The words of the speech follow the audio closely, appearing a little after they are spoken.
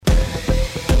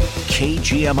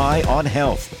KGMI on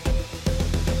Health.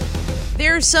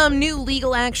 There's some new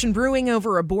legal action brewing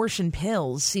over abortion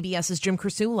pills. CBS's Jim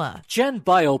Krasula.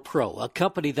 GenBioPro, a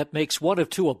company that makes one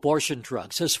of two abortion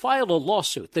drugs, has filed a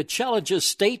lawsuit that challenges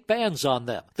state bans on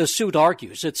them. The suit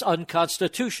argues it's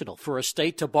unconstitutional for a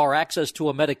state to bar access to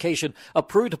a medication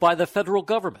approved by the federal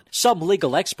government. Some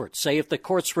legal experts say if the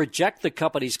courts reject the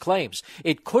company's claims,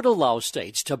 it could allow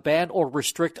states to ban or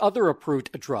restrict other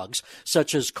approved drugs,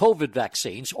 such as COVID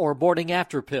vaccines or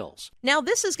morning-after pills. Now,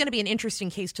 this is going to be an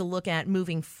interesting case to look at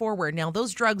moving forward. Now,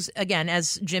 those drugs, again,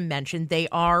 as Jim mentioned, they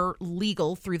are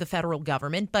legal through the federal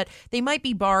government, but they might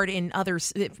be barred in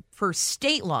others for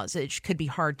state laws, which could be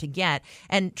hard to get.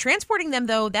 And transporting them,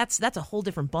 though, that's a whole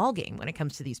different ballgame when it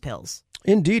comes to these pills.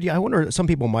 Indeed. Yeah, I wonder, some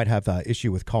people might have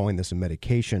issue with calling this a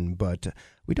medication, but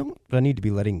we don't need to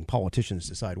be letting politicians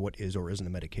decide what is or isn't a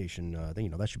medication.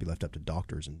 That should be left up to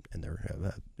doctors and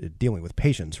they're dealing with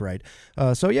patients, right?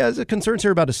 There's a concerns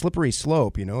here about a slippery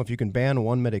slope. If you can ban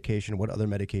one medication, what other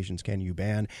medications can you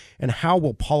ban? And how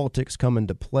will politics come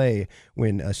into play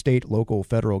when state, local,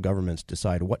 federal governments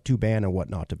decide what to ban and what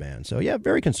not to ban? So, yeah,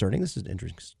 very concerning. This is an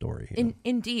interesting story.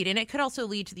 Indeed. And it could also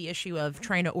lead to the issue of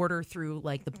trying to order through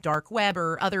like the dark web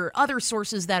or other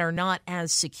sources that are not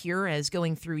as secure as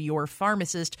going through your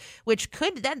pharmacist, which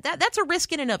could that's a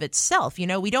risk in and of itself.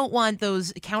 We don't want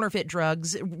those counterfeit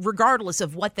drugs, regardless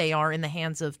of what they are, in the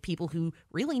hands of people who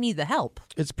really need the help.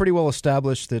 It's pretty well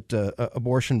established that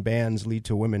abortion bans lead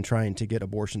to women trying to get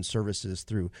abortion services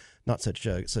through not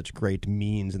such great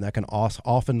means, and that can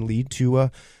often lead to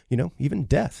even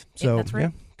death. So that's right. Yeah,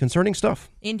 concerning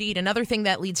stuff. Indeed. Another thing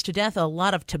that leads to death, a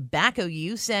lot of tobacco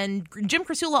use. And Jim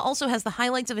Krasula also has the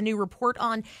highlights of a new report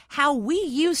on how we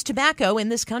use tobacco in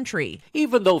this country.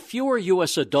 Even though fewer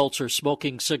U.S. adults are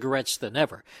smoking cigarettes than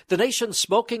ever, the nation's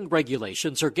smoking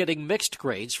regulations are getting mixed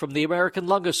grades from the American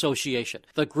Lung Association.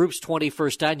 The group's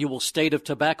 21st annual State of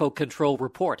Tobacco Control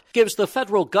report gives the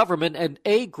federal government an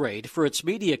A grade for its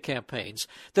media campaigns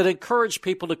that encourage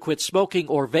people to quit smoking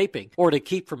or vaping, or to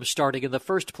keep from starting in the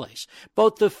first place.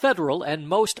 Both the federal and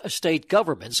most state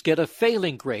governments get a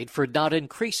failing grade for not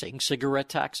increasing cigarette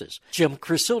taxes. Jim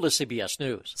Krasula, CBS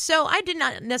News. So I did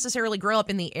not necessarily grow up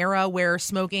in the era where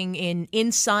smoking in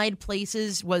inside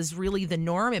places was really the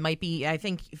norm. It might be, I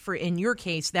think, in your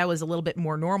case, that was a little bit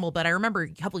more normal. But I remember a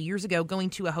couple of years ago going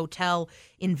to a hotel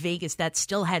in Vegas that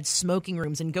still had smoking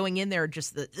rooms, and going in there,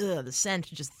 just the scent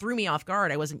just threw me off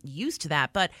guard. I wasn't used to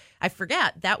that, but I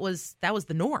forget that was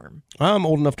the norm. I'm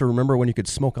old enough to remember when you could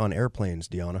smoke on airplanes,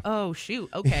 Deanna. Oh, shoot.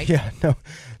 Okay. Yeah, no.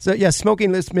 So, yeah,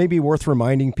 smoking, this may be worth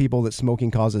reminding people that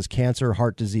smoking causes cancer,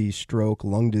 heart disease, stroke,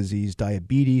 lung disease,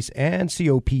 diabetes, and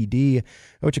COPD,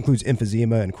 which includes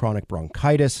emphysema and chronic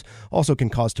bronchitis. Also can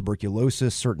cause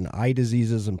tuberculosis, certain eye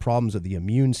diseases, and problems of the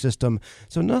immune system.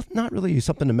 So not really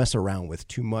something to mess around with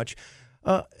too much.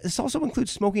 This also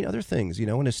includes smoking other things.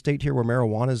 In a state here where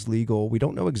marijuana is legal, we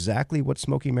don't know exactly what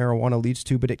smoking marijuana leads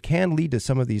to, but it can lead to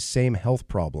some of these same health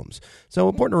problems. So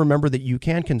important to remember that you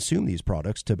can consume these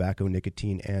products, tobacco,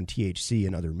 nicotine, and THC,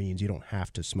 and other means. You don't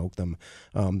have to smoke them.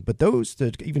 But those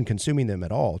that even consuming them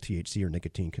at all, THC or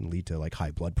nicotine, can lead to like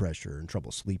high blood pressure and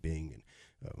trouble sleeping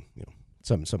and,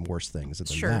 some worse things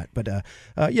than that. But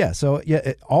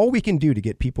all we can do to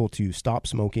get people to stop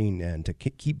smoking and to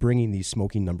keep bringing these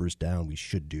smoking numbers down, we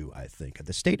should do, I think, at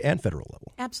the state and federal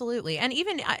level. Absolutely. And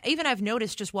even I've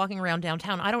noticed just walking around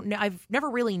downtown, I've never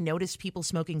really noticed people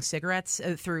smoking cigarettes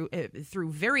through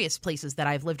various places that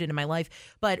I've lived in my life.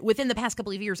 But within the past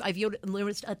couple of years, I've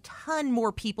noticed a ton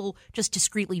more people just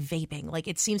discreetly vaping. Like,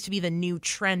 it seems to be the new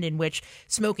trend in which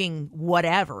smoking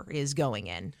whatever is going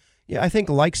in. Yeah, I think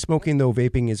like smoking, though,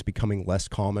 vaping is becoming less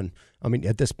common. I mean,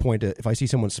 at this point, if I see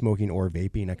someone smoking or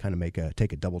vaping, I kind of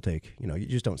take a double take. You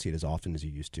just don't see it as often as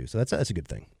you used to. So that's a good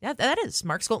thing. Yeah, that is.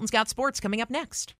 Mark Skolton's got sports coming up next.